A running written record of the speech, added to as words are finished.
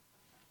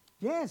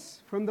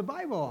Yes, from the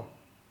Bible.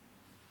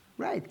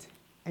 Right.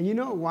 And you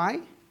know why?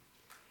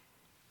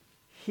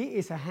 He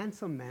is a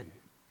handsome man.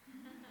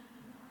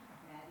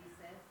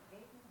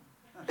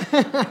 Daddy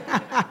says,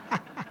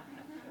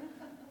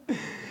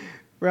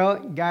 Well,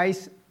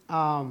 guys,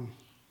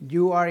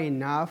 you are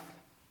enough.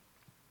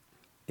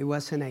 It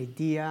was an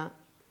idea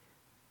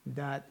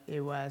that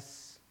it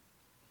was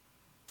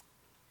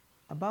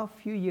about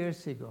a few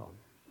years ago.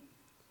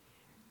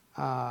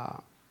 I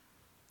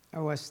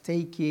was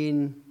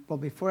taking, well,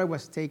 before I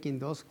was taking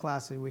those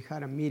classes, we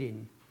had a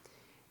meeting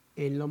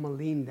in Loma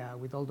Linda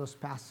with all those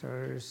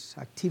pastors,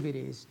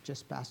 activities,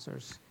 just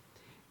pastors.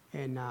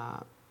 And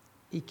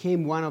he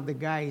came one of the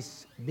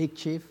guys, big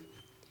chief,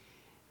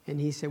 and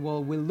he said,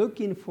 well, we're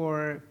looking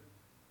for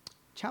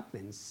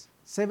chaplains,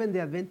 Seventh-day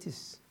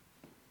Adventists.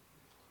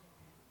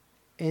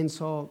 And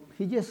so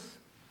he just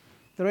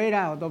threw it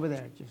out over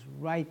there, just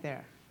right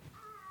there.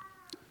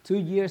 2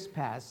 years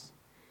passed,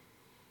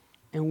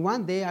 and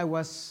one day I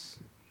was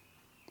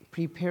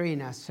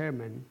preparing a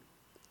sermon,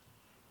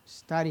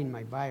 studying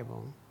my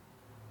Bible,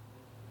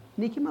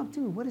 and he came up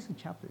to me, what is a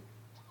chaplain?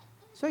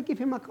 So I gave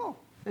him a call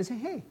and said,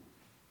 hey,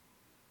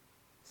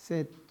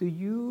 said, do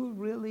you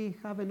really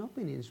have an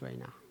openings right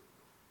now?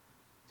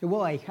 I said,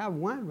 well, I have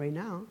one right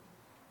now.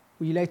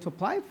 Would you like to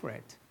apply for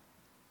it?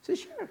 I said,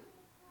 sure.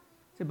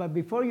 I said, but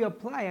before you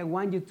apply, I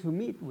want you to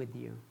meet with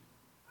you.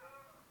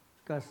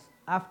 Because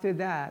after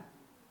that,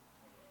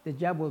 the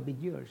job will be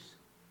yours.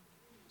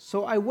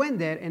 So I went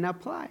there and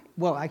applied.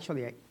 Well,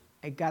 actually,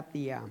 I got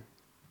to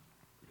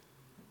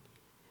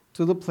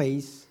the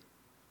place,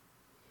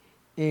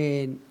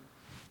 and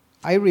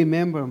I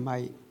remember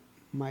my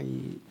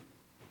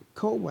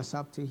coat was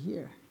up to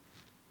here.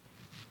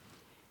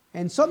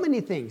 And so many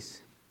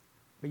things.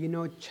 But you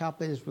know,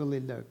 chaplains really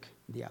look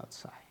the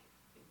outside.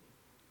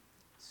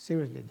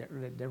 Seriously,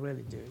 they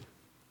really do.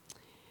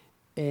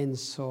 And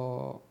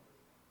so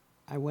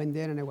I went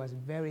there and I was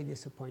very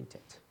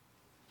disappointed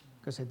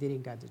because I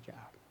didn't get the job.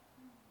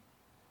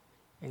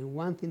 And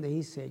one thing that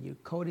he said, your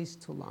coat is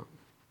too long.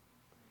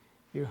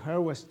 Your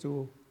hair was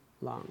too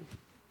long.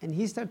 And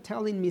he started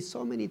telling me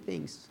so many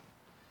things.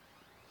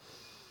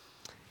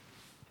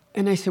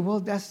 And I said, well,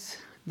 that's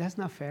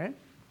not fair.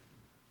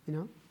 You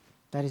know,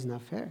 that is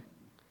not fair.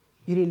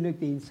 You didn't look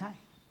the inside,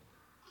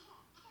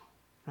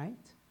 right?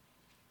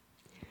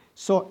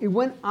 So it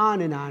went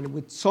on and on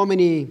with so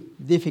many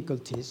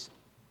difficulties.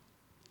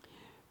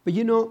 But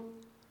you know,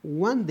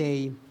 one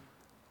day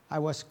I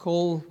was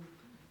called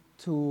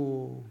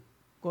to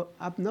go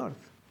up north.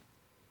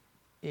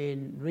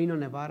 In Reno,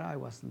 Nevada, I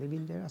was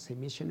living there as a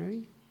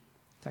missionary,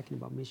 talking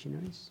about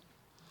missionaries.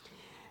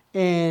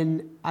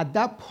 And at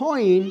that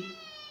point,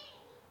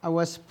 I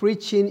was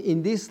preaching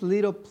in this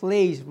little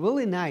place,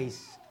 really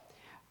nice,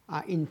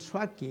 in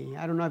Truckee.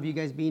 I don't know if you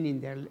guys been in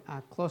there,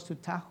 close to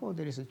Tahoe.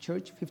 There is a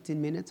church 15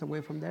 minutes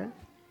away from there.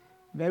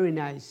 Very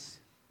nice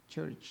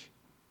church.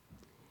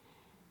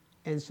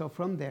 And so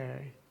from there,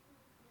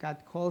 God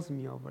calls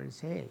me over and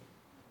says, hey,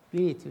 you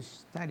need to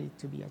study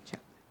to be a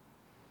chaplain.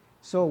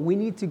 So we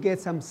need to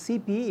get some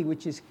CPE,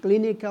 which is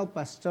Clinical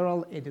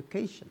Pastoral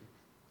Education.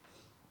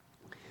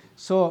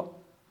 So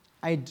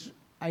I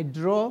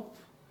drove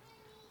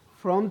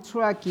from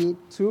Truckee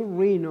to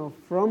Reno,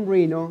 from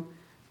Reno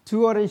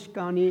to Orange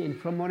County, and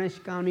from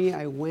Orange County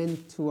I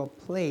went to a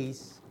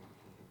place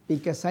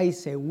because I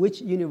said,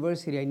 which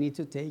university I need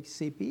to take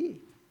CPE?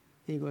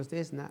 He goes,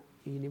 there's not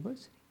a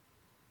university.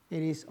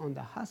 It is on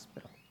the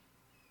hospital.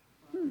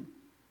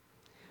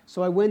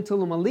 So I went to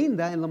Loma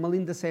Linda, and Loma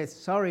Linda said,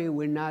 sorry,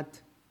 we're not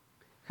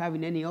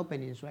having any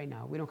openings right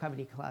now. We don't have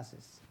any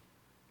classes.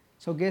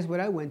 So guess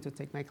where I went to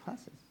take my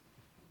classes?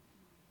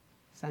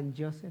 San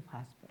Joseph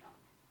Hospital.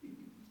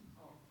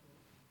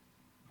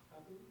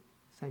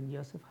 San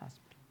Joseph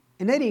Hospital.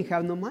 And I didn't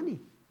have no money.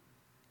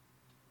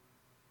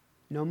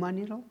 No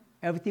money at all.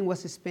 Everything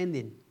was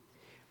spending.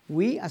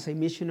 We, as a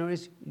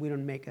missionaries, we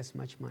don't make as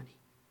much money.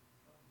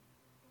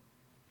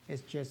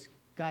 It's just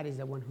God is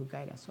the one who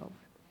guides us over.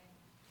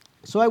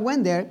 So I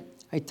went there.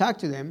 I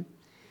talked to them.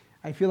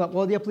 I filled up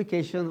all the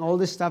application, all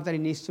the stuff that it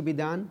needs to be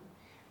done.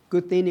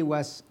 Good thing it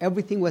was,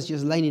 everything was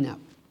just lining up.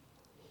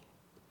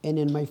 And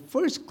in my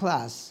first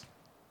class,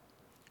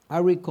 I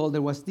recall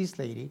there was this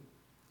lady,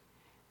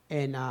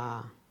 and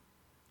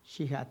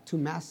she had 2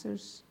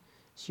 masters,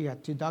 she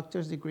had 2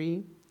 doctor's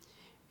degree,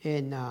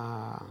 and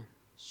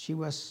she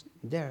was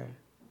there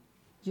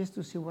just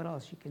to see what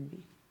else she can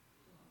be.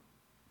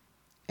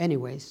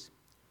 Anyways,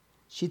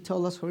 she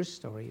told us her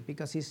story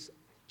because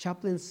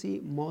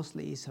chaplaincy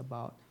mostly is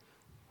about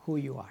who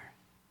you are.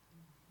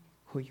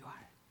 Who you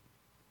are.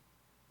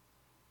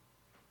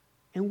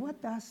 And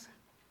what does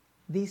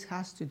this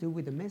has to do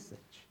with the message?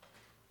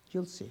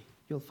 You'll see.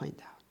 You'll find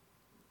out.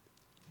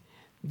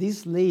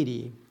 This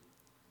lady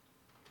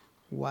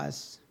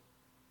was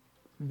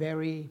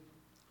very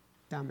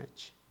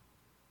damaged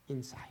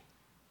inside.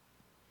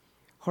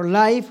 Her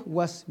life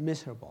was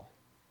miserable,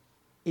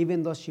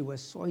 even though she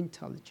was so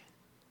intelligent.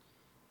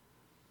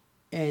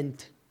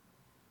 And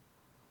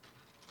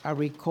I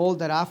recall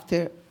that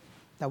after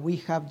that we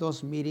have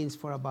those meetings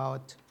for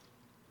about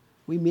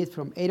We meet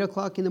from 8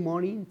 o'clock in the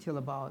morning till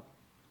about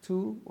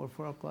 2 or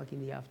 4 o'clock in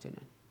the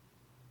afternoon.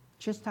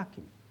 Just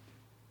talking.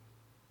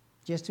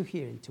 Just to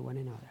hear into one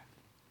another.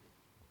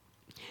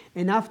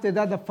 And after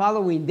that, the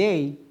following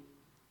day,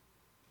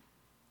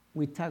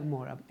 we talk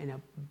more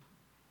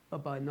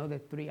about another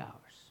 3 hours.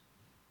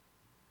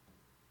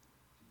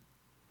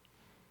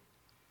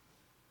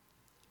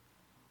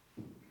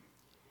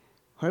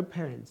 Her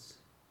parents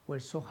were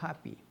so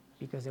happy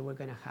because they were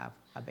going to have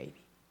a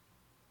baby.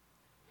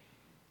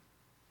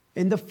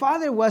 And the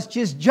father was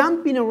just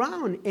jumping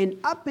around and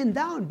up and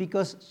down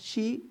because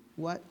he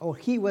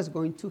was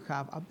going to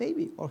have a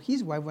baby, or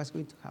his wife was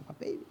going to have a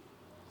baby.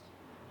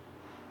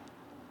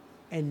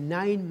 And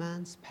 9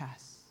 months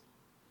passed,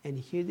 and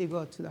here they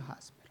go to the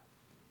hospital.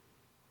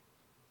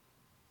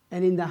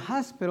 And in the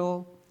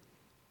hospital,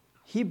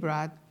 he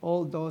brought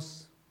all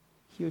those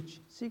huge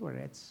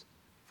cigarettes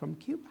from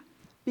Cuba,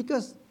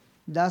 because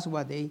that's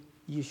what they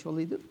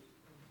usually do.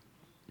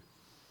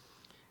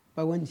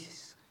 But when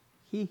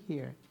he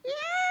heard,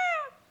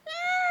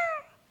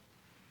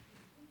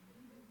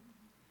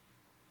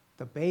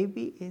 the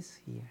baby is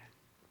here.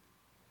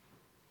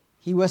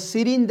 He was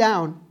sitting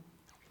down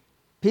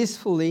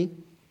peacefully,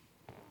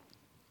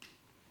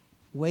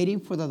 waiting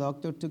for the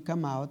doctor to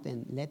come out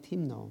and let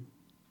him know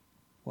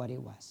what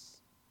it was.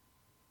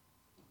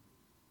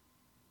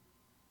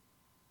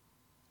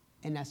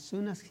 And as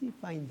soon as he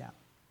found out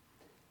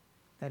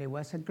that it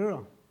was a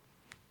girl,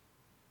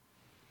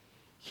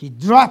 he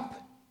dropped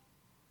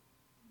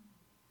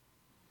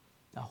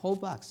the whole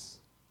box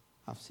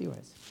of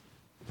cigarettes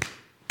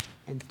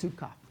and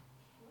took off.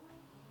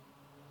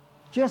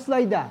 Just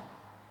like that.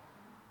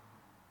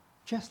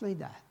 Just like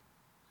that.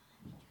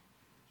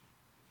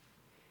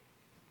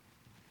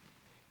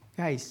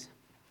 Guys,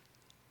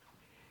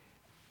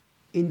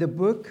 in the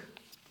book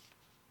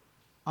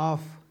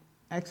of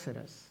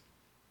Exodus,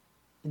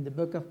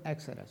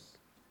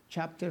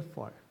 chapter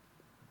 4,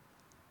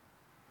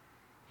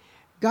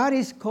 God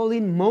is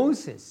calling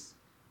Moses,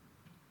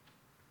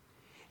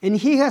 and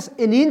he has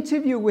an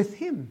interview with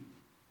him.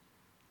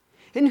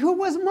 And who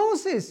was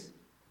Moses?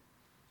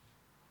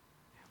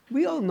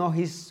 We all know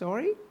his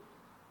story.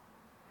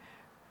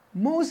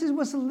 Moses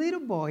was a little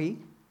boy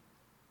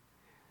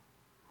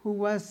who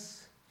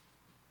was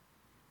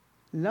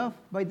loved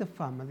by the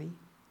family,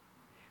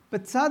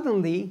 but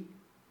suddenly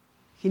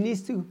he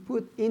needs to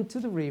put into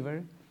the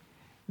river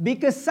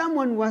because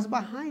someone was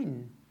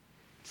behind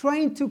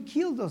trying to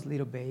kill those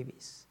little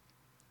babies.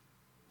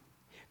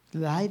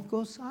 Life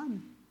goes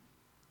on,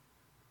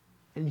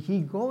 and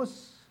he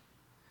goes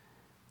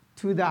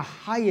to the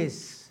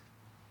highest,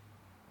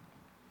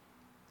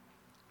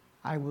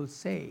 I will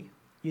say,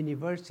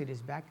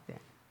 universities back then.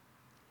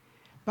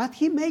 But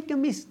he made a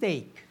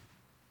mistake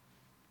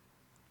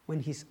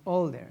when he's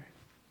older,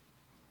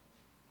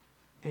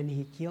 and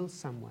he kills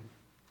someone.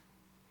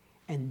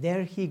 And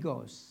there he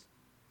goes.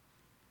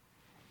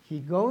 He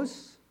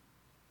goes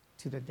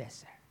to the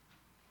desert.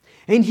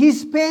 And he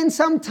spent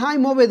some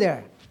time over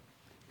there.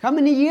 How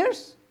many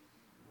years?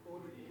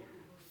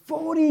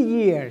 40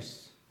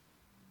 years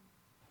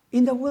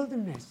in the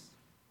wilderness.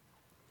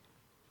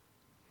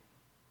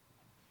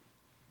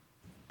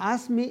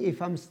 Ask me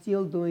if I'm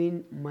still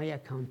doing my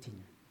accounting.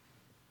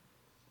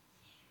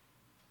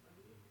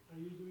 Are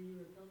you doing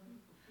your accounting?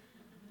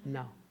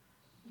 No.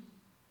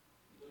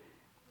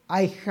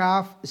 I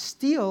have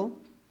still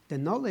the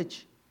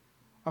knowledge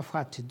of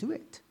how to do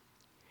it,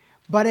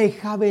 but I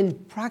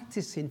haven't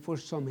practicing for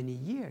so many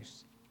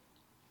years.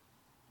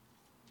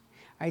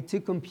 I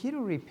took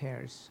computer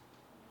repairs.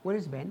 Where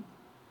is Ben?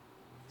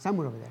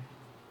 Somewhere over there.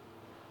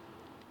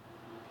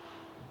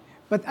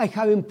 But I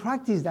haven't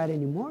practiced that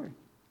anymore.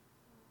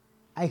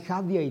 I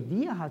have the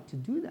idea how to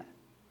do that.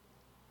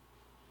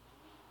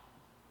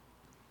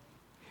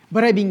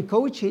 But I've been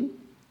coaching,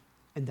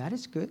 and that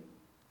is good.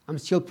 I'm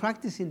still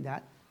practicing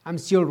that. I'm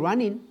still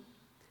running.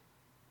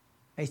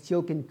 I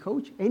still can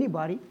coach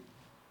anybody.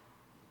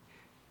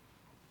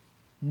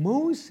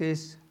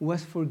 Moses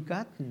was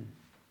forgotten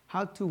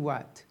how to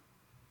what?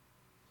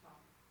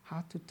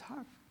 How to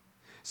talk.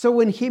 So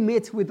when he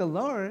meets with the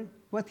Lord,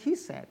 what he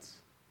says,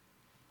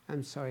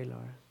 I'm sorry,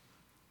 Lord.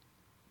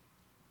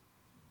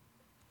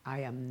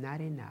 I am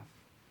not enough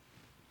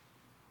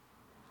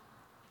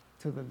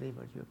to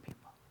deliver your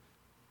people.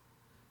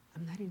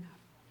 I'm not enough.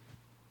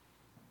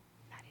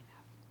 Not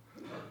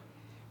enough.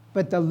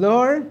 But the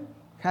Lord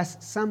has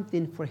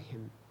something for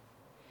him.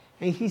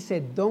 And he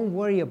said, don't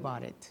worry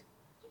about it.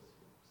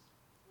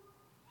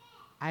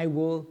 I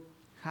will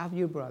have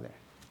your brother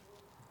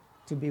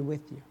to be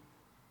with you.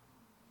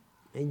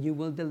 And you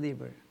will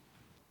deliver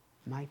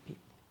my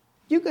people.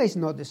 You guys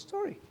know the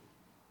story,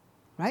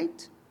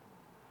 right?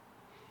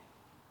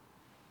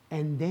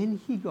 And then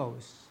he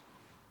goes.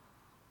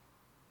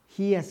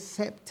 He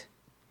accepts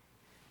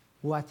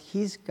what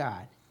his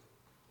God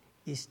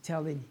is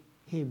telling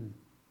him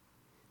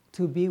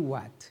to be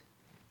what?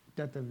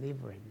 The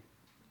delivering.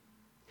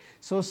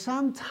 So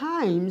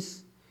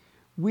sometimes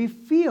we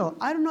feel,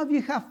 I don't know if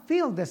you have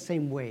felt the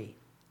same way,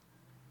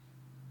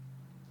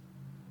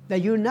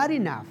 that you're not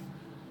enough,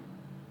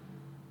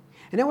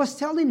 And I was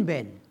telling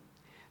Ben,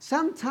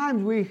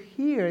 sometimes we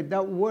hear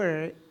that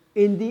word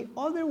in the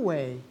other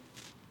way.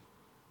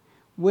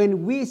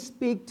 When we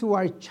speak to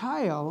our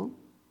child,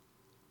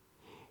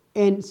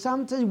 and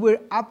sometimes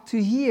we're up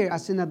to here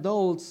as an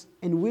adults,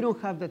 and we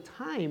don't have the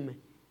time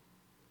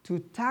to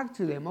talk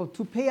to them or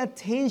to pay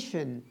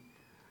attention,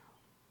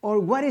 or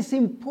what is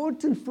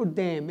important for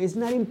them is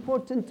not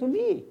important to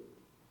me.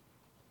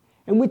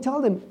 And we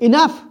tell them,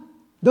 enough,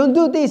 don't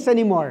do this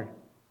anymore.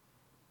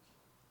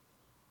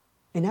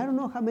 And I don't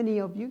know how many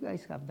of you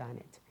guys have done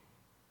it.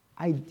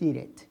 I did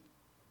it.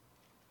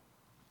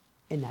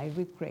 And I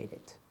regret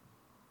it.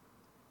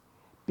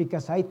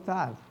 Because I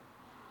thought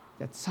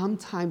that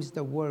sometimes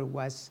the word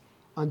was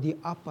on the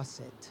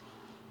opposite.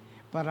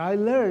 But I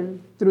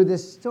learned through the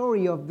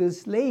story of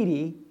this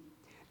lady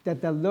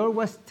that the Lord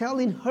was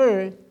telling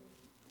her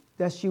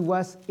that she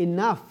was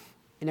enough.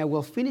 And I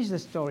will finish the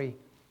story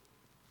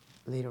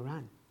later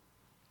on.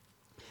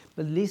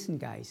 But listen,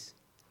 guys,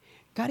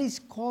 God is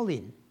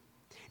calling.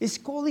 He's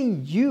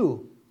calling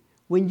you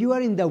when you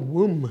are in the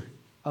womb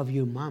of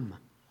your mama.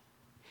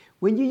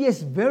 When you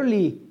just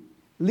barely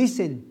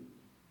listen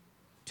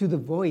to the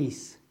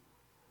voice,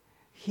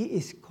 He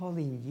is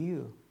calling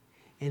you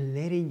and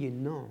letting you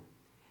know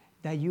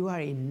that you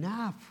are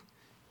enough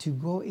to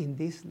go in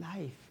this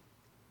life.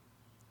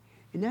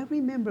 And I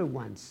remember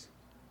once,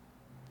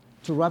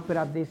 to wrap it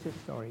up this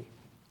story,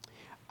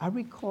 I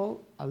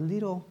recall a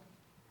little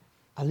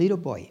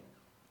boy,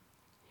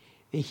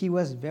 and he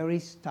was very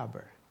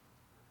stubborn.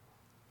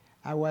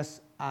 I was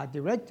a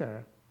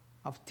director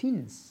of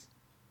teens.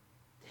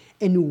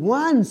 And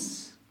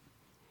once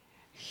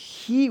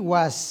he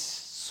was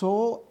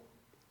so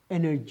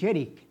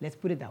energetic, let's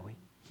put it that way.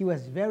 He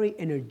was very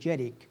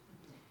energetic.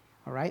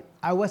 All right?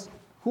 I was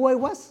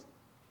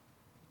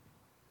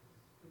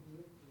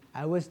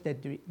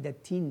the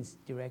teens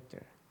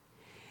director.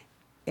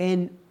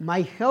 And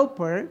my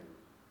helper,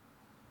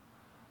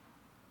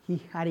 he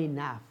had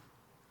enough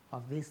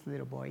of this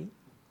little boy,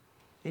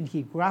 and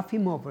he grabbed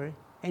him over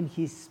and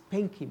he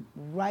spanked him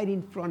right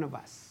in front of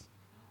us.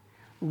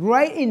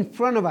 Right in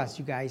front of us,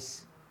 you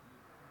guys.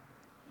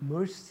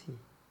 Mercy.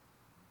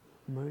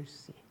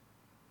 Mercy.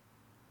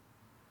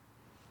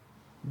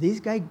 This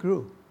guy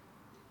grew.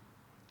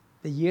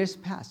 The years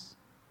passed.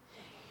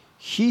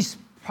 He's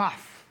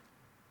puff.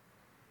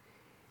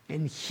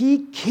 And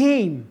he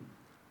came.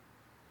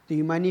 Do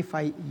you mind if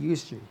I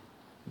use you,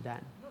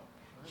 Dan?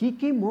 He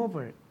came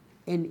over,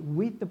 and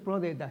with the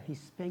brother that he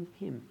spanked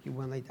him, he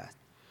went like that.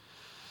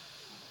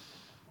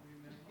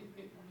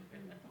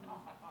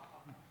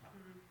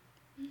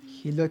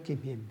 He looked at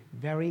him,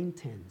 very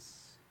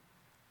intense,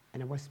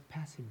 and I was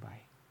passing by,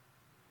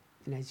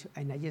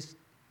 and I just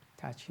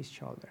touched his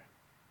shoulder,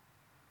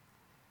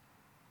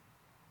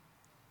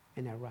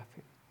 and I roughed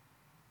him.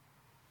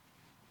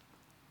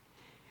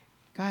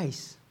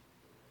 Guys,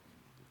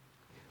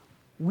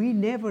 we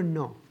never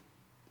know.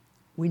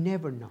 We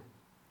never know.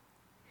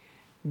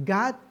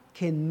 God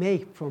can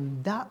make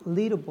from that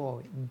little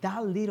boy,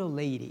 that little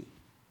lady,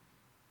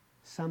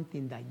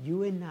 something that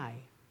you and I,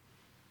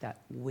 that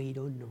we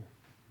don't know.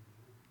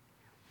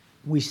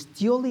 We're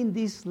still in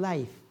this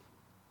life,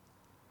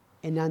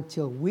 and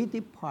until we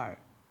depart,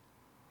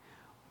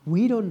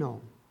 we don't know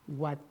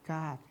what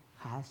God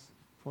has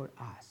for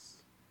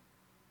us.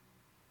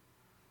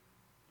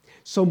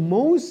 So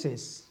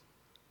Moses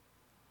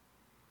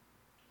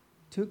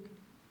took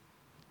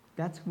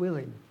God's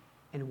willing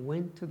and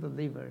went to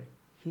deliver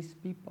his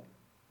people.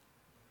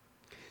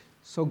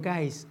 So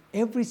guys,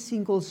 every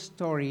single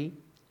story,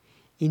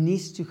 it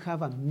needs to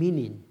have a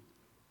meaning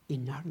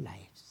in our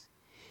lives.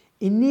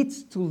 It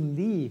needs to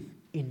live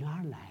in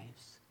our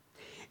lives.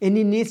 And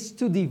it needs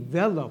to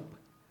develop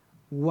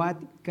what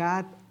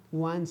God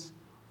wants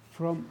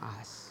from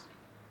us.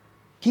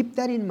 Keep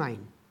that in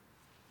mind.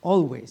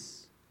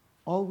 Always,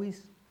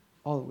 always,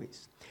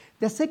 always.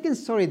 The second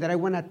story that I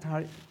want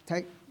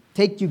to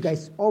take you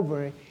guys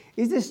over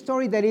is the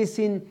story that is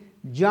in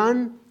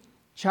John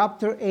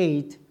chapter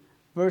 8,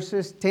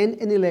 verses 10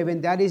 and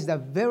 11. That is the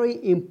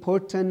very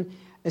important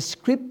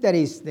script that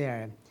is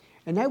there.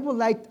 And I would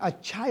like a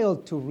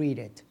child to read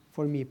it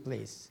for me,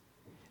 please.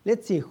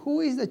 Let's see, who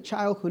is the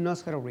child who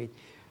knows how to read?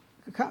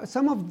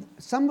 Some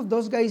of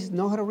those guys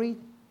know how to read?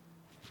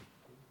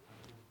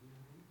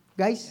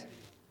 Guys?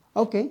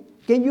 Okay.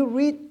 Can you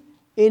read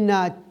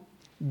in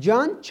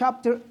John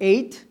chapter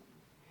 8?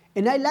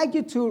 And I'd like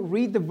you to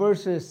read the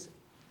verses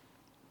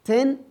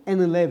 10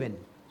 and 11.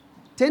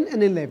 10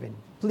 and 11,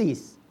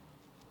 please.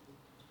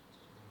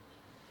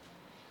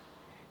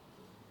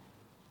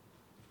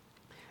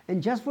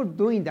 And just for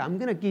doing that, I'm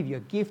going to give you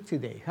a gift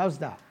today. How's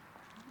that?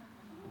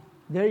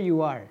 There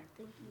you are.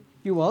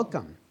 You're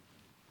welcome.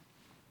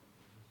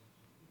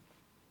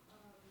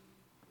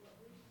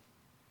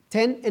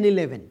 10 and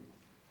 11.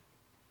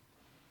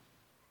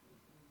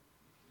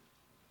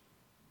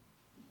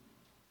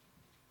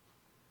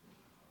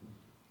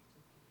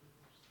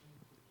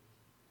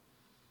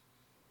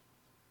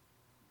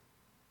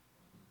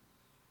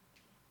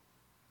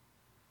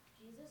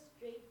 Jesus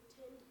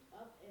straightened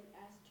up and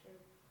asked her,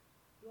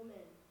 "Woman,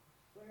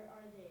 Where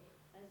are they?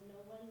 Has no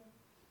one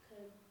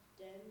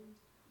condemned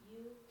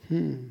you?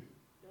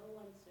 No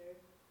one, sir.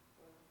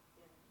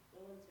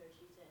 No one, sir,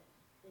 she said.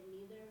 Then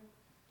neither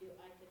do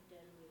I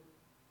condemn you.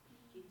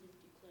 Jesus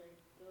declared,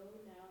 go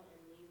now and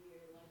leave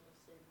your life of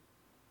sin.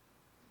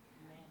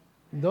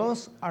 Amen.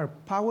 Those are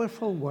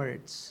powerful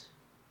words.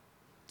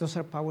 Those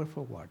are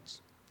powerful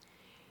words.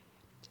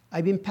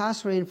 I've been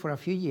pastoring for a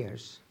few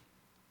years,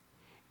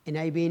 and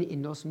I've been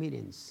in those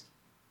meetings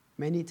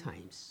many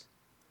times.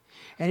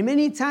 And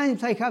many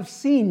times I have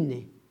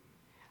seen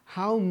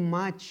how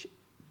much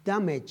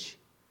damage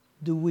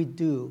do we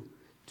do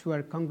to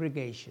our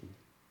congregation.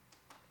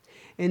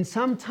 And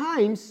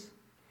sometimes,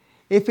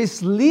 if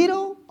it's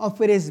little or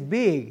if it is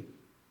big,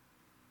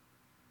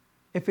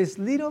 if it's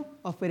little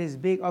or if it is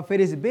big, or if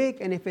it is big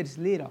and if it's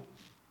little.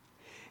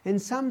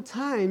 And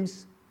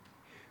sometimes,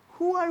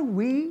 who are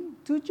we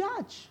to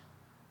judge?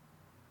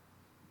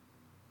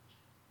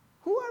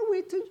 Who are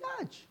we to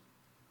judge?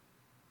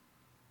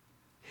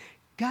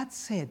 God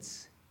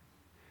says,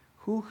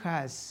 who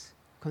has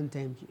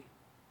condemned you?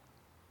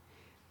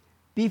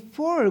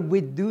 Before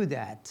we do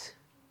that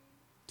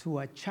to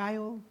a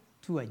child,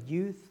 to a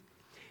youth,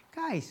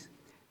 guys,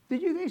 do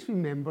you guys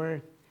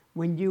remember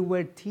when you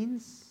were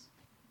teens?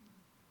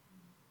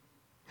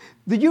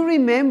 Do you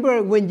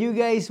remember when you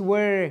guys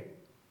were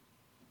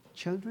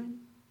children?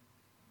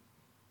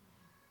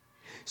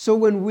 So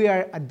when we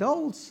are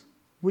adults,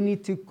 we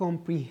need to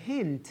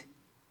comprehend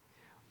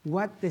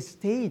what the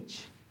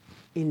stage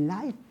in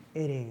life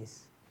it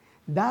is.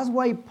 That's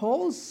why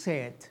Paul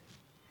said,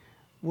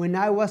 when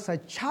I was a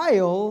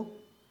child,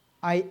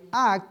 I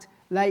act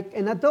like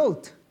an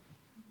adult.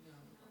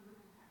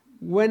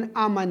 When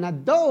I'm an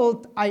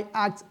adult, I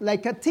act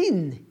like a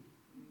teen.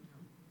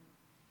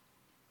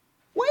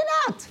 Why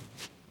not?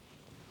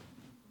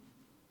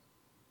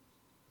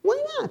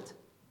 Why not?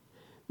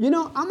 You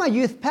know, I'm a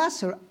youth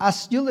pastor,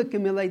 as you look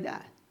at me like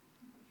that.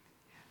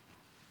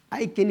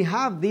 I can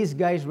have these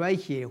guys right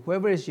here,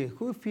 whoever is youth,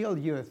 who feel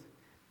youth,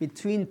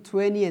 between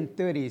 20 and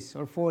 30s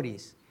or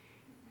 40s.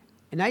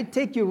 And I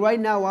take you right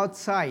now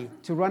outside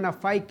to run a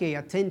 5K,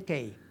 a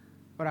 10K,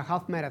 or a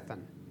half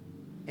marathon.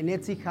 And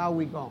let's see how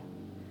we go.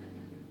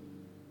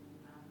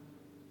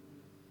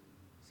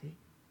 See?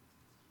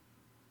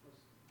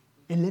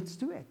 And let's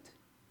do it.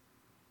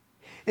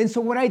 And so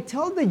what I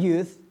tell the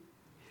youth,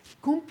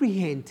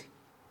 comprehend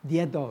the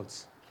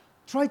adults.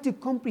 Try to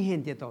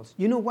comprehend the adults.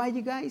 You know why,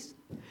 you guys?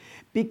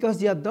 Because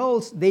the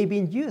adults, they've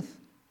been youth.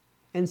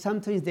 And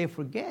sometimes they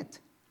forget.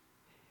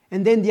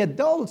 And then the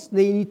adults,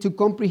 they need to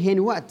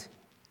comprehend what?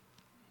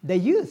 The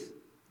youth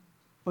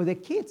or the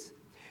kids.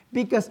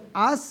 Because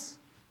as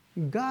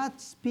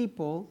God's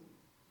people,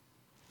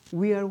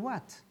 we are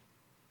what?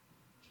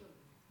 Children.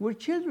 We're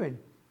children.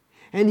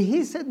 And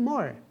he said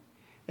more.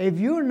 If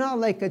you're not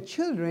like a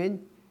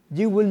children,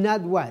 you will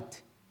not what?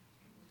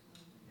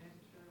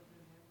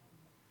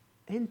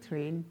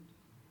 Entering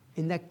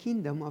in the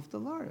kingdom of the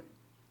Lord.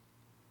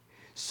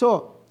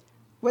 So,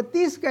 what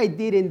this guy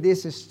did in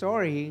this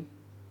story,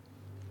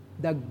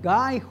 the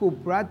guy who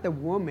brought the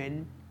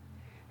woman,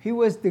 he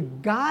was the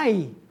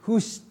guy who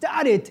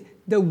started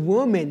the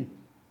woman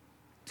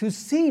to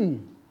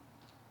sin.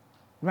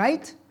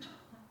 Right?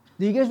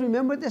 Do you guys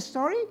remember the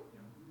story?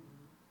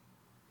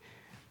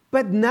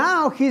 But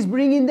now he's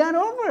bringing that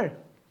over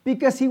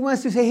because he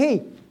wants to say,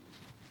 hey,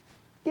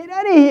 get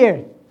out of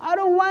here. I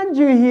don't want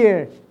you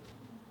here.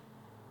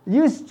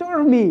 You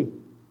serve me.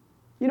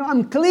 You know,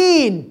 I'm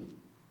clean.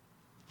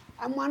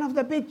 I'm one of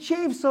the big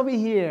chiefs over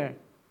here.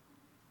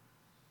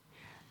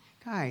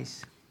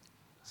 Guys,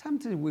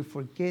 sometimes we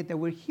forget that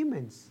we're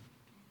humans.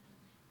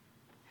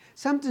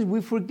 Sometimes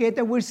we forget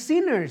that we're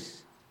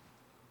sinners.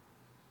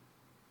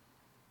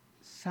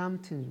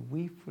 Sometimes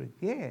we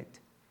forget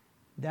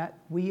that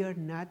we are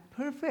not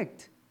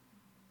perfect.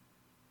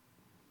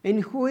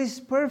 And who is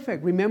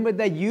perfect? Remember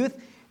that youth?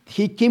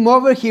 He came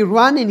over, he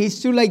ran, and he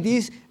stood like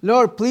this.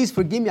 Lord, please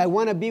forgive me. I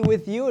want to be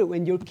with you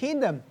in your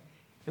kingdom.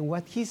 And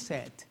what he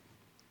said,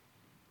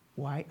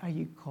 why are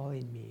you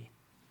calling me?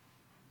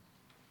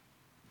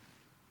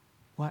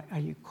 Why are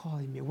you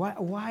calling me?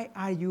 Why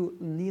are you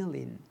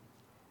kneeling?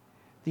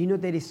 Do you know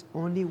there is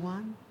only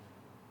one?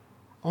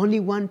 Only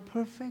one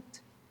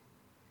perfect?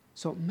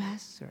 So,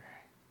 Master.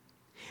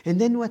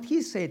 And then what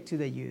he said to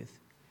the youth,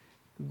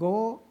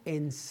 go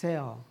and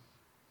sell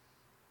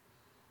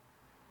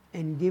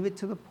and give it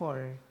to the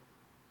poor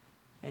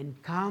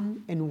and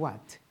come and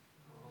what?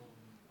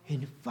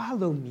 And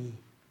follow me.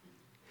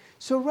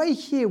 So right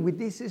here with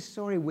this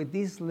story, with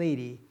this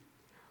lady,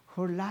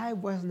 her life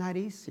was not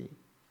easy.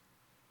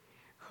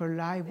 Her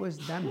life was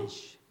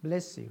damaged.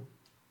 Bless you.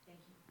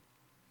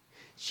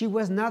 She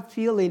was not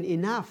feeling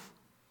enough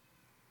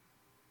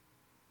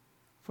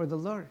for the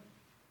Lord.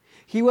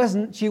 She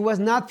was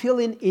not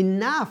feeling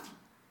enough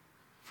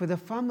for the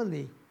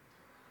family.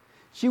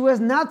 She was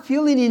not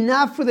feeling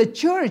enough for the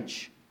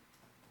church.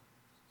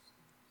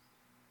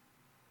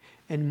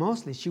 And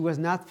mostly, she was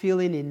not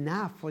feeling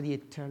enough for the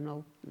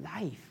eternal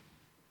life.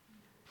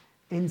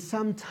 And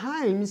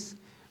sometimes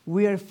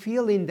we are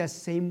feeling the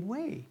same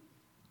way.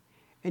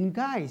 And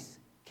guys,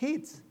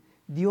 kids,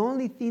 the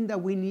only thing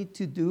that we need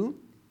to do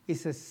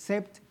is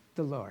accept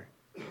the Lord.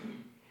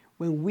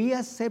 When we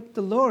accept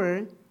the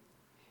Lord,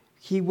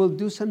 He will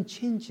do some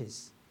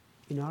changes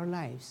in our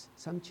lives.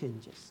 Some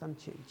changes.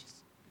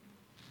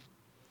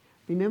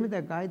 Remember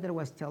that guy that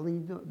was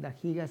telling you that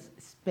he got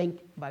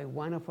spanked by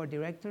one of our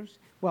directors?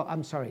 Well,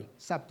 I'm sorry,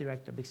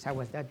 sub-director, because I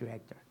was that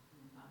director.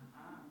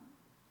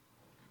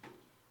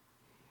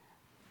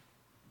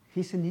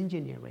 He's an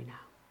engineer right now.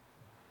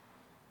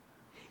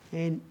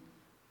 And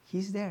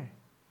he's there.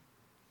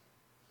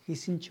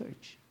 He's in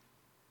church.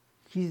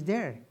 He's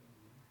there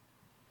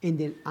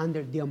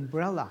under the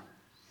umbrella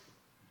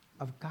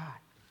of God.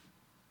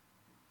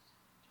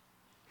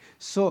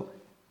 So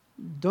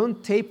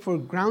don't take for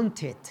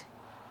granted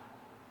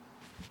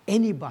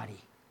anybody.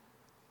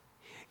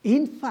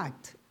 In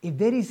fact, if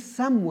there is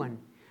someone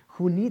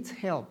who needs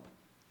help,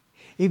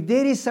 if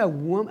there is a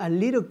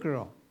little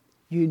girl,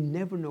 you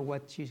never know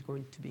what she's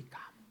going to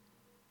become.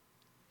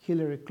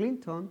 Hillary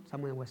Clinton,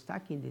 someone was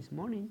talking this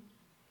morning,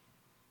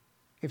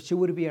 if she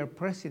would be our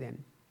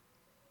president,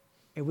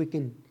 if we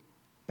can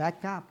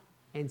back up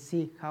and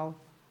see how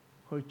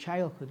her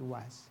childhood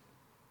was.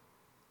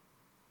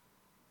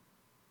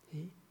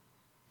 See?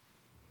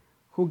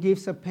 Who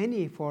gives a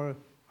penny for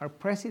our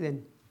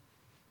president?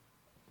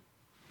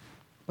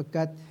 But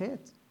God said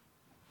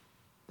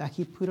that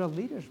He put our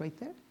leaders right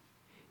there.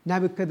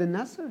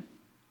 Nebuchadnezzar,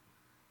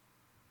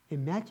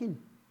 imagine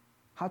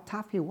how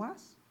tough he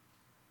was.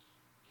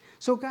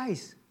 So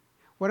guys,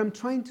 what I'm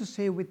trying to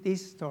say with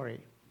this story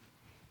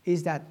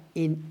is that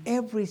in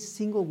every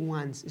single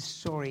one's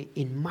story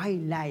in my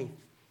life,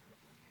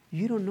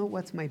 you don't know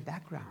what's my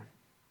background.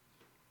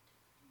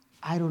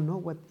 I don't know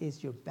what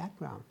is your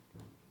background.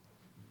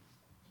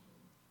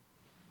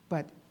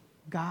 But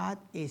God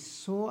is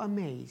so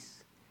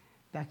amazed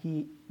that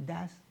He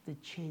does the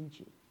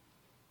changing.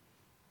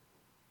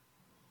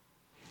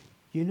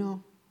 You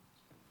know,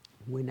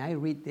 when I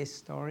read this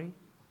story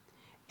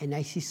and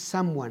I see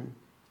someone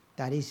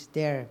that is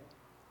there,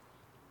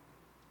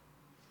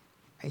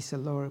 I say,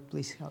 Lord,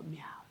 please help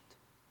me out.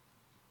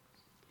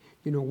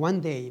 You know,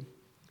 one day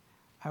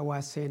I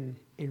was in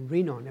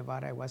Reno,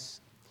 Nevada. I was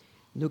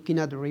looking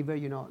at the river.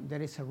 You know,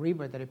 there is a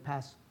river that it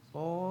passes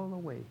all the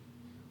way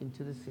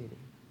into the city.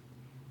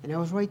 And I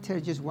was right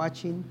there just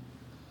watching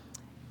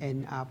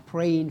and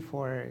praying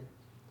for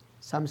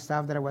some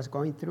stuff that I was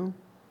going through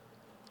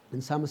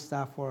and some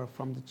stuff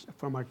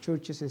from our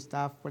churches and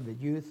stuff for the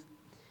youth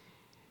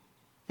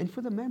and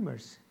for the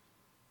members.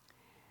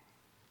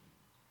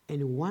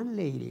 And one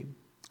lady,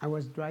 I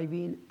was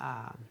driving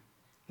a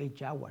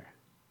Jaguar,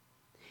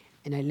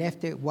 and I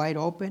left it wide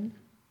open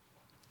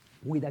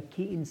with a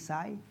key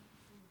inside,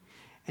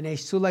 and I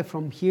stood like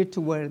from here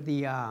to where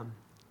the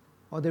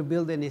other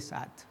building is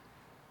at.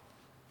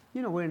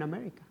 You know, we're in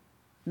America,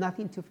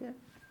 nothing to fear.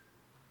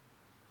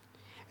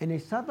 And I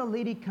saw the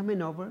lady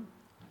coming over,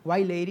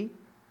 white lady,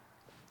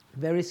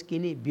 very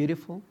skinny,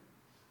 beautiful,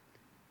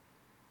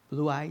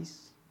 blue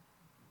eyes.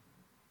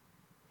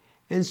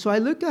 And so I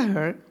looked at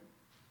her,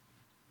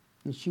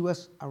 and she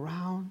was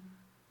around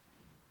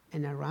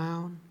and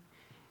around,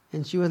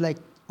 and she was like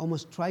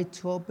almost tried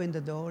to open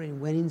the door and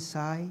went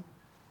inside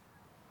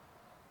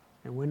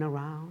and went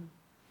around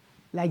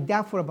like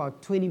that for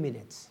about 20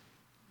 minutes.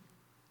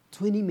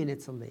 20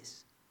 minutes at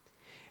least.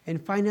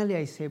 And finally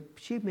I said,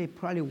 she may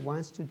probably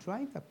wants to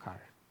drive the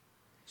car.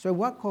 So I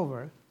walk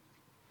over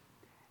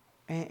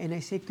and I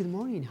said, good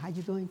morning, how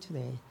you doing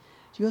today?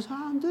 She goes,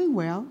 oh, I'm doing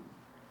well.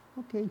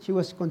 Okay, she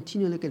was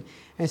continuing looking.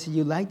 And I said,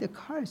 you like the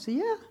car? I said,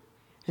 yeah.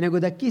 And I go,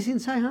 the key's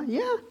inside, huh?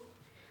 Yeah.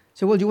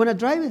 So, well, do you want to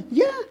drive it?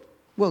 Yeah.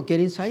 Well,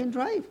 get inside and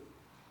drive.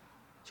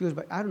 She goes,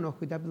 but I don't know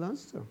who that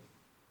belongs to.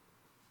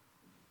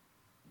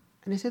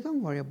 And I said,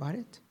 don't worry about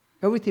it.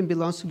 Everything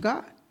belongs to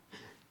God.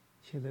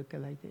 She looked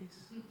like this.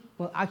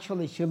 Well,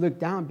 actually, she looked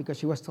down because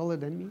she was taller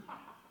than me.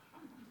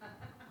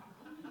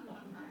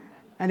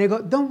 And I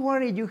go, don't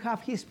worry, you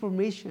have His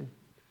permission.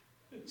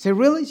 I said,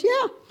 really?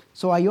 Yeah.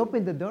 So I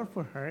opened the door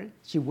for her.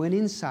 She went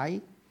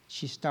inside.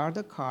 She started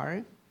the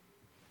car.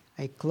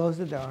 I closed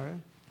the door.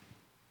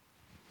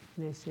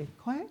 And I said,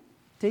 go ahead,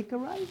 take a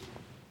ride.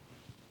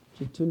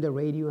 She turned the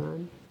radio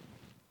on.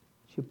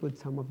 She put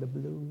some of the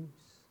blues,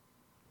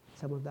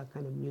 some of that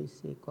kind of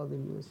music, all the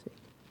music.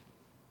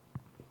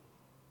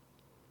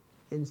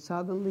 And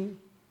suddenly,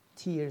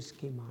 tears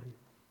came on.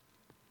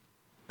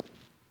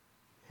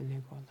 And I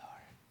go, Lord.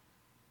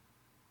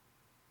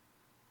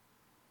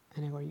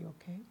 And I go, are you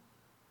okay?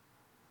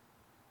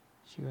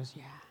 She goes,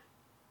 yeah.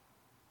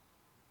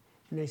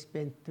 And I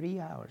spent 3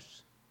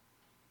 hours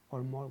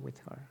or more with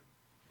her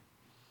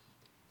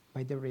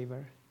by the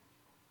river.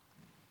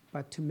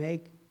 But to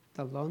make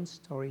the long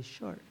story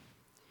short,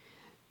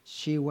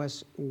 she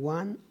was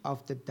one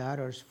of the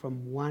daughters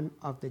from one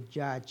of the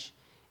judges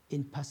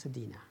in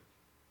Pasadena.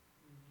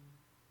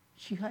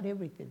 She had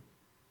everything.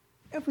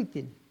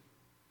 Everything.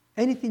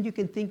 Anything you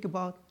can think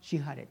about, she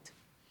had it.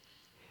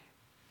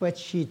 But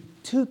she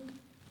took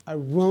a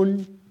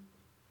wrong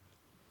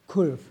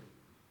curve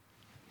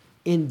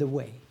in the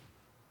way.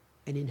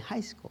 And in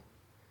high school,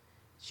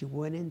 she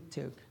went and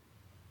took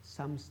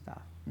some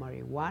stuff,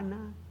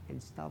 marijuana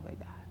and stuff like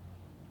that.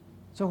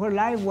 So her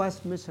life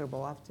was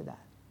miserable after that.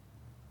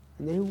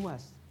 And then it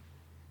was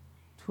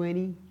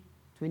 20,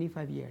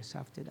 25 years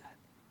after that.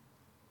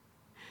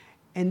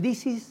 And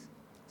this is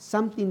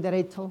something that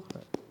I told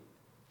her.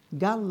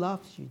 God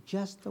loves you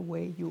just the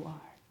way you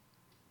are.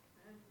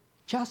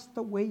 Just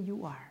the way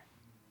you are.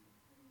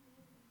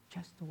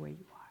 Just the way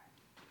you are.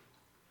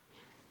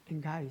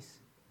 And guys,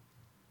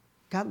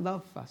 God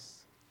loves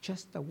us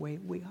just the way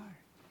we are.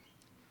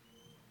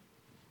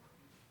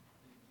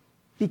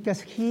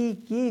 Because He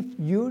gave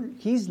you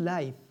His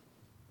life,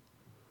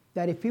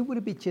 that if it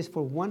would be just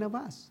for one of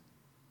us,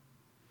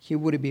 He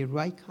would be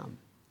right come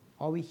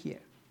over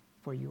here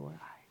for you or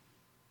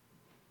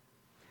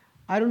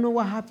I don't know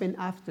what happened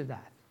after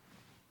that.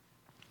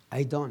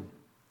 I don't.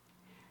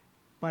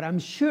 But I'm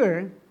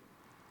sure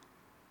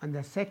on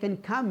the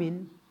second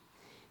coming,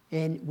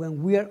 and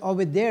when we are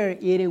over there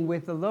eating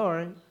with the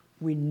Lord,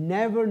 we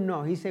never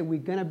know. He said we're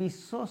going to be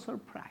so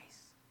surprised.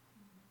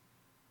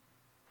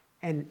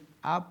 And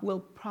I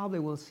probably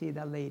will see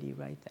that lady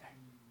right there.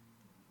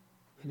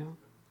 You know?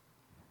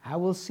 I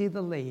will see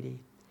the lady,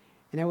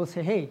 and I will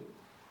say, hey,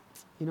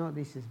 you know,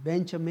 this is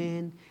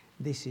Benjamin,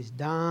 this is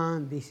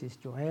Don, this is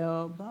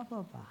Joel, blah,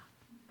 blah, blah.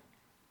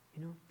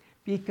 You know?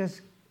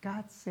 Because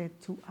God said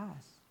to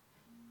us,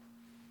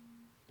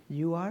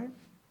 you are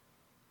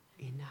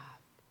enough.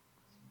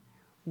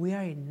 We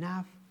are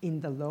enough in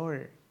the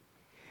Lord.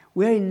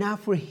 We are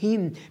enough for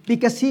Him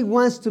because He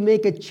wants to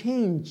make a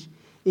change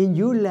in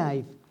your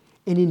life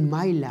and in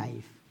my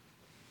life.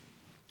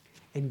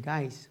 And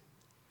guys,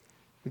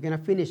 we're going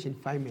to finish in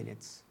 5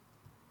 minutes.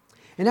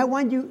 And I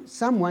want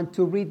someone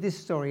to read this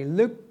story.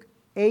 Luke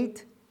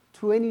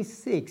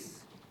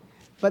 8:26,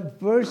 but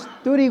verse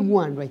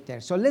 31 right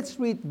there. So let's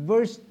read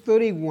verse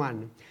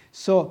 31.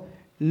 So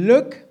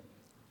Luke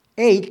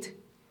 8,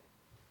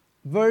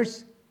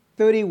 verse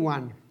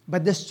 31.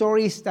 But the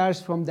story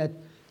starts from the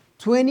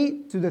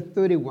 20 to the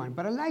 31.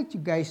 But I'd like you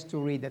guys to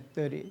read the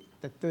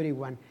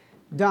 31.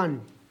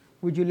 Don,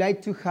 would you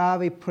like to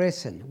have a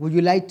present? Would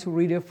you like to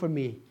read it for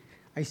me?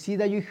 I see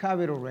that you have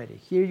it already.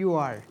 Here you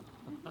are.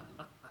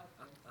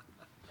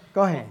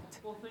 Go ahead.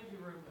 Well, thank you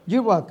very much.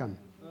 You're welcome.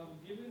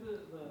 Give me the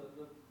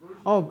verse.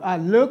 Oh,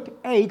 Luke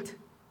 8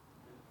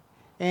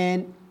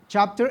 and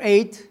chapter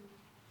 8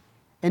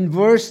 and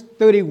verse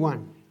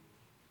 31.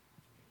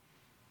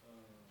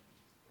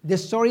 The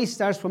story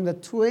starts from the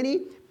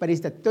 20, but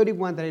it's the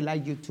 31 that I'd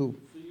like you to. So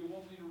you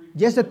want me to read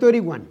Just the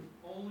 31.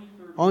 only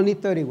 30? Only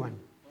 31. Only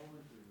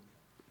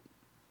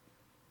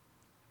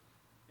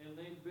 30. And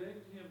they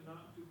begged him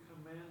not to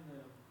command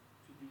them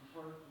to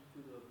depart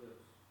into the abyss.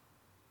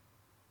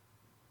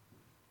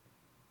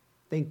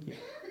 Thank you.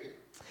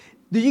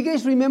 Do you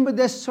guys remember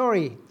that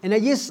story? And I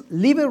just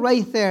leave it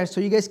right there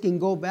so you guys can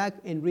go back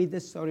and read the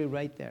story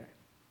right there.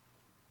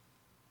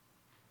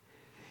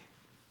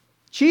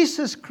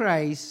 Jesus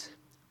Christ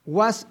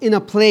was in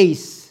a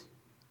place.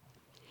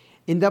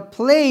 In the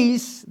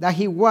place that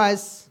He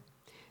was,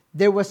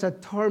 there was a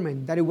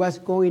torment that it was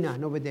going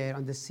on over there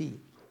on the sea.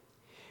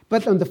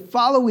 But on the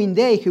following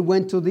day, He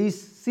went to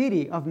this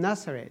city of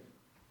Nazareth.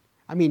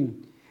 I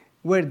mean,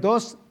 where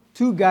those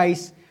two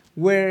guys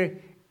were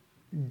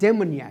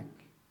demoniac.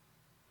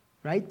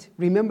 Right?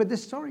 Remember the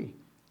story.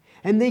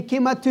 And they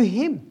came up to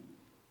Him.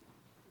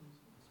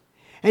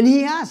 And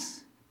He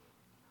asked,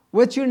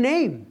 what's your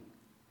name?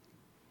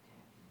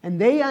 And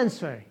they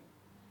answered,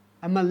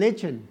 I'm a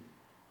legion.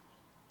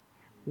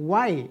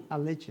 Why a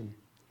legion?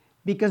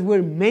 Because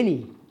we're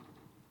many.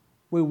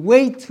 We're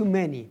way too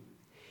many.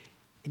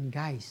 And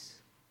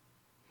guys,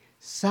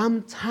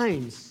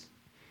 sometimes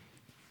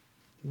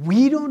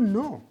we don't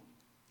know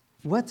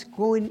what's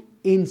going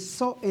in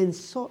so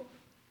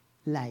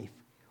life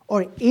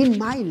or in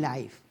my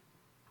life.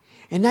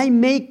 And I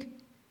make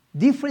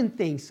different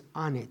things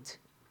on it.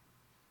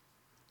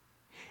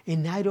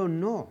 And I don't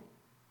know.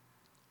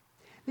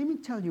 Let me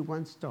tell you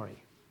one story.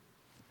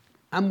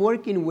 I'm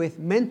working with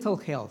mental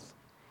health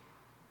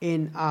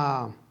in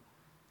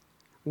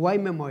Y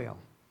Memorial.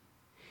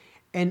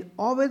 And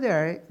over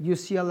there, you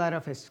see a lot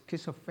of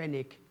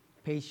schizophrenic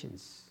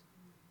patients,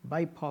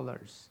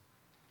 bipolars,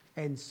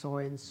 and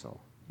so.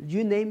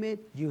 You name it,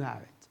 you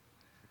have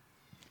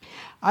it.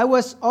 I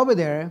was over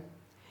there.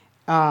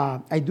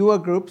 I do a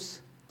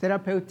groups,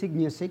 therapeutic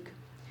music.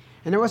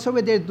 And I was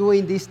over there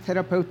doing this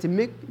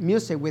therapeutic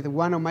music with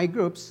one of my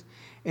groups.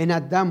 And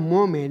at that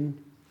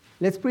moment,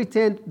 let's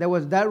pretend there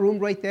was that room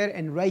right there,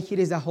 and right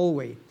here is the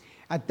hallway.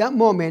 At that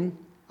moment,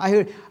 I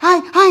heard, hi.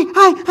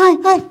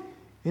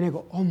 And I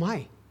go, oh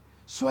my.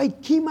 So I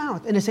came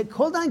out, and I said,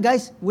 hold on,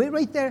 guys, wait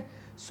right there.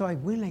 So I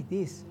went like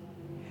this.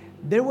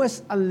 There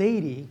was a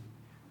lady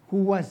who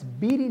was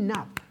beating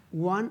up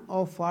one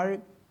of our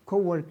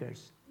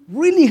co-workers.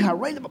 Really hard,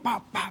 right?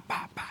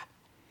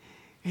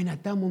 And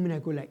at that moment, I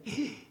go like,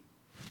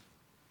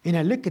 and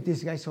I look at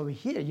these guys over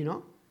here, you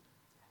know.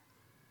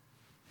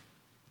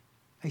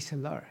 I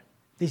said, Lord,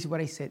 this is what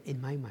I said in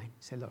my mind.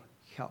 I said, Lord,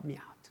 help me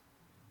out.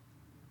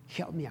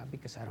 Help me out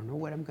because I don't know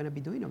what I'm going to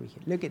be doing over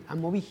here. Look,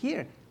 I'm over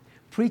here.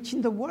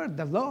 preaching the word,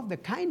 the love, the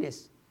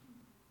kindness.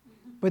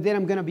 But then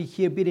I'm going to be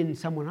here beating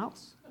someone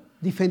else,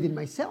 defending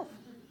myself.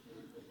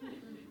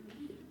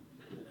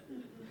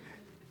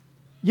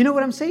 You know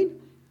what I'm saying?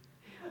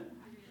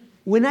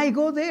 When I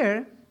go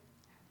there,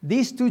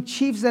 these two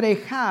chiefs that I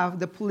have,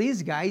 the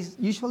police guys,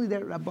 usually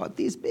they're about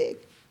this big.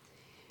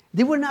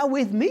 They were not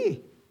with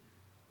me.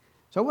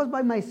 So I was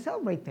by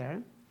myself right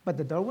there, but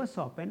the door was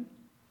open.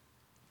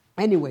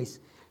 Anyways,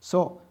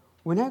 so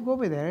when I go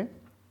over there,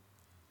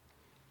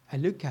 I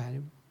look at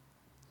him,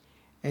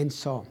 and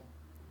so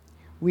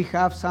we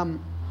have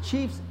some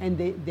chiefs, and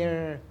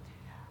their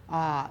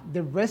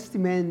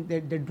vestment,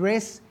 their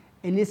dress,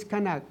 and it's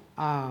kind of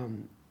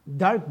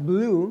dark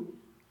blue,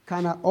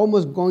 kind of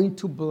almost going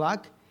to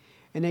black,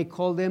 and I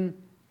call them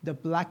the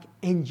Black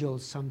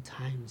Angels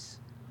sometimes.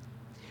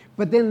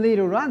 But then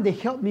later on, they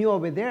help me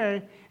over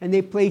there, and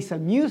they play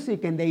some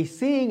music, and they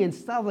sing and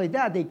stuff like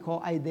that.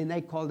 Then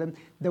I call them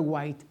the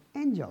White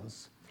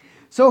Angels.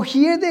 So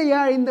here they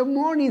are in the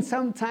morning.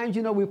 Sometimes,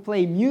 we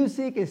play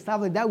music and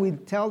stuff like that. We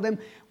tell them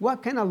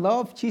what kind of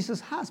love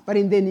Jesus has. But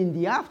then in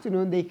the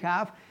afternoon, they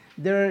have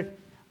their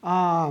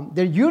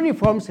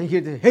uniforms, and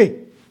here they say, hey,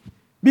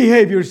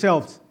 behave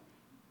yourselves.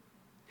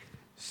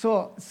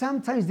 So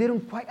sometimes they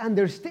don't quite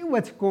understand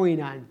what's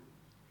going on.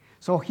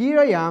 So here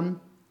I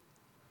am,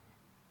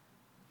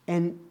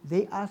 and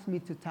they asked me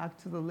to talk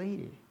to the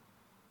lady.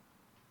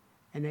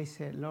 And I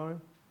said, Lord,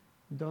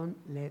 don't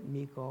let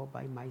me go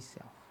by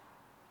myself.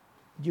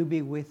 You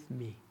be with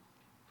me.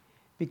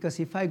 Because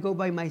if I go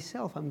by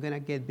myself, I'm going to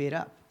get beat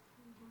up.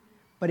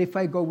 But if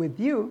I go with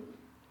you,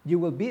 you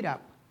will beat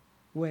up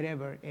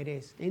whatever it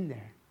is in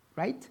there,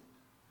 right?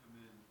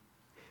 Amen.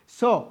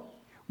 So,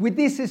 with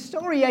this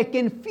story, I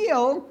can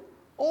feel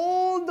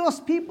all those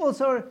people,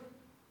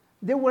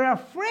 they were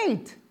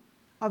afraid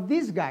of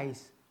these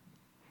guys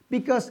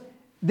because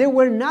they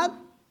were not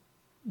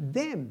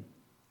them.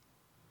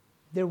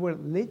 There were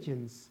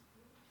legions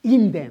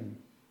in them.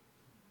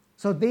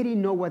 So they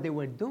didn't know what they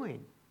were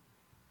doing.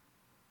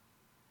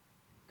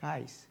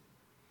 Guys,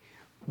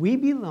 we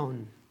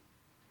belong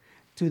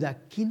to the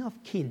King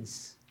of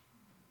Kings,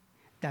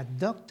 the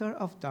Doctor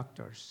of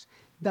Doctors,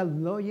 the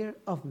Lawyer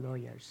of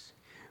Lawyers.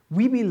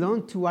 We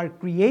belong to our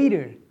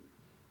Creator.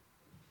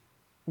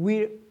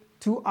 We're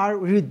to our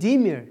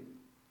Redeemer.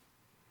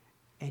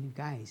 And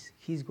guys,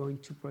 He's going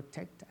to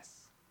protect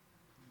us.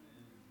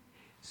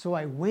 So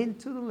I went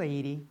to the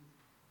lady,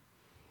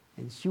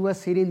 and she was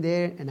sitting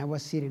there, and I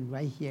was sitting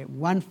right here.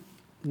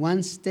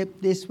 One step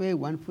this way,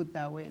 1 foot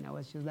that way, and I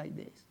was just like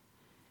this.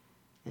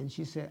 And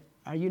she said,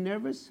 are you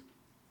nervous?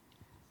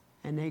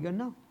 And I go,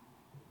 no.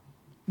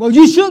 Well,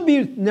 you should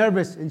be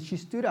nervous. And she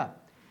stood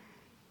up.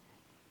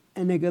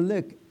 And I go,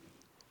 look,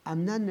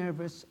 I'm not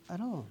nervous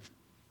at all.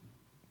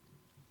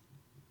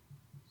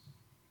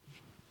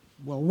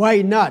 Well,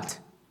 why not?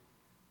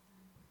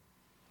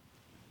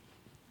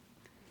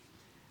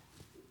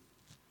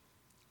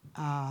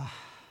 I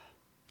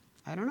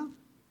don't know.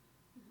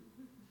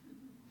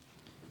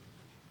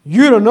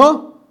 You don't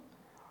know?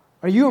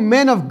 Are you a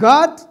man of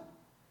God?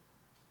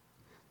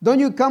 Don't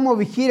you come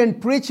over here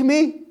and preach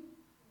me?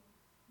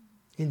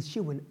 And she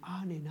went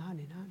on and on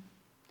and on.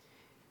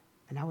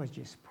 And I was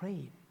just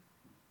praying.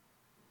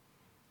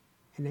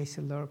 And I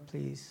said, Lord,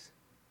 please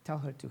tell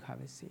her to have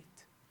a seat.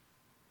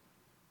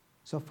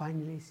 So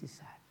finally she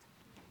sat.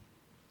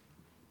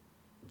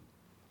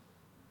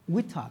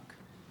 We talk.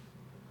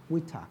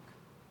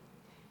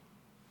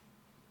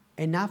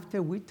 And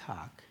after we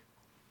talk,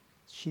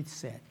 she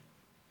said,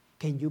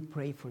 can you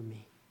pray for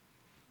me?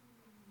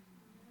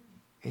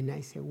 And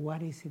I said,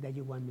 what is it that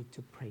you want me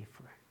to pray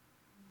for?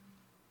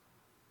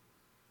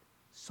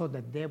 So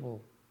the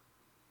devil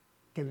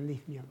can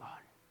leave me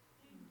alone.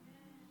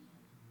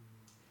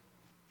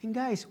 And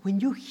guys, when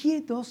you hear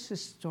those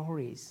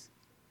stories,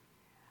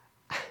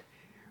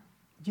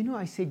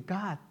 I say,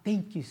 God,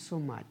 thank you so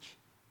much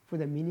for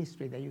the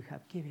ministry that you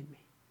have given me.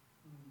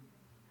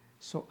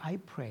 So I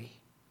pray.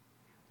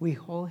 We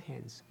hold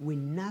hands. We're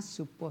not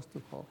supposed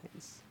to hold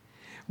hands.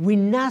 We're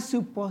not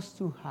supposed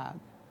to hug.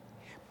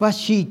 But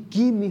she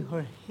gave me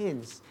her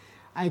hands.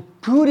 I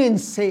couldn't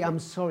say, I'm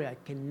sorry, I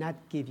cannot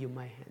give you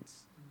my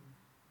hands.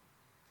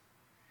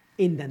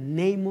 In the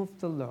name of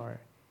the Lord,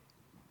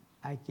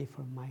 I give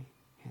her my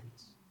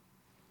hands.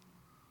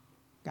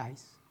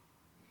 Guys,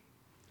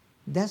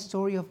 that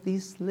story of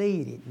this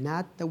lady,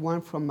 not the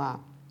one from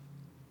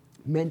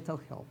mental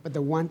health, but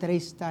the one that I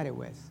started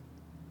with,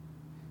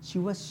 she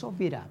was so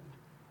beat up.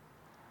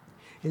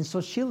 And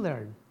so she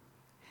learned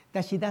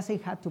that she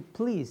doesn't have to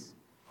please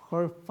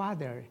her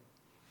Father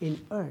in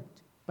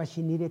earth, but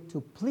she needed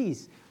to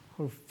please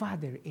her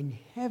Father in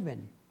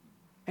heaven.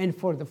 And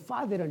for the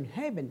Father in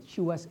heaven,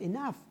 she was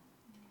enough.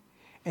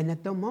 And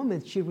at the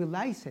moment, she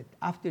realized it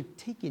after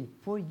taking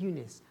 4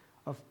 units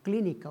of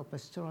clinical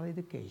pastoral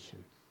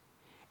education.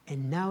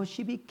 And now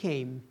she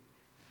became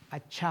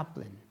a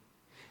chaplain.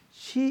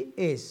 She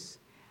is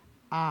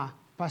a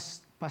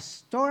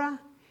pastora,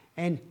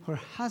 and her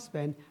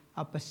husband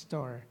a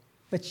pastor.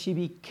 But she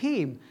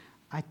became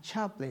a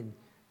chaplain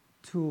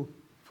to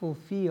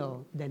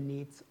fulfill the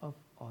needs of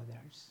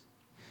others.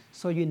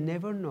 So you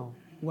never know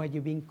what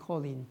you've been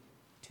calling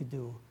to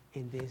do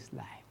in this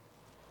life.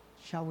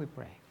 Shall we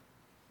pray?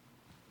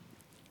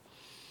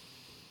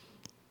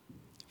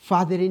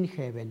 Father in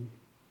heaven,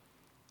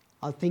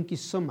 I thank you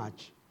so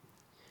much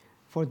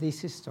for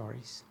these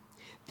stories.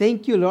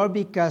 Thank you, Lord,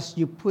 because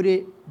you put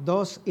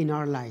those in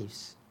our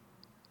lives.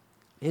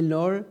 And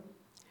Lord,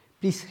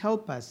 please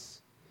help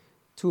us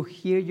to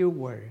hear your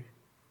word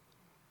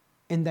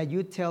and that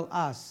you tell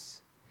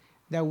us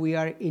that we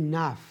are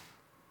enough,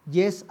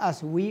 just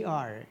as we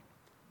are,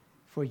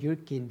 for your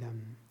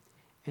kingdom.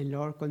 And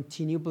Lord,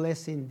 continue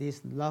blessing this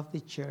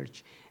lovely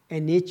church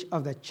and each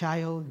of the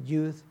child,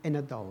 youth, and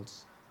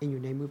adults. In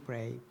your name we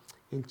pray.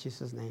 In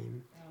Jesus'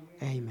 name,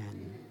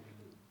 amen.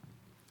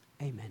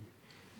 Amen.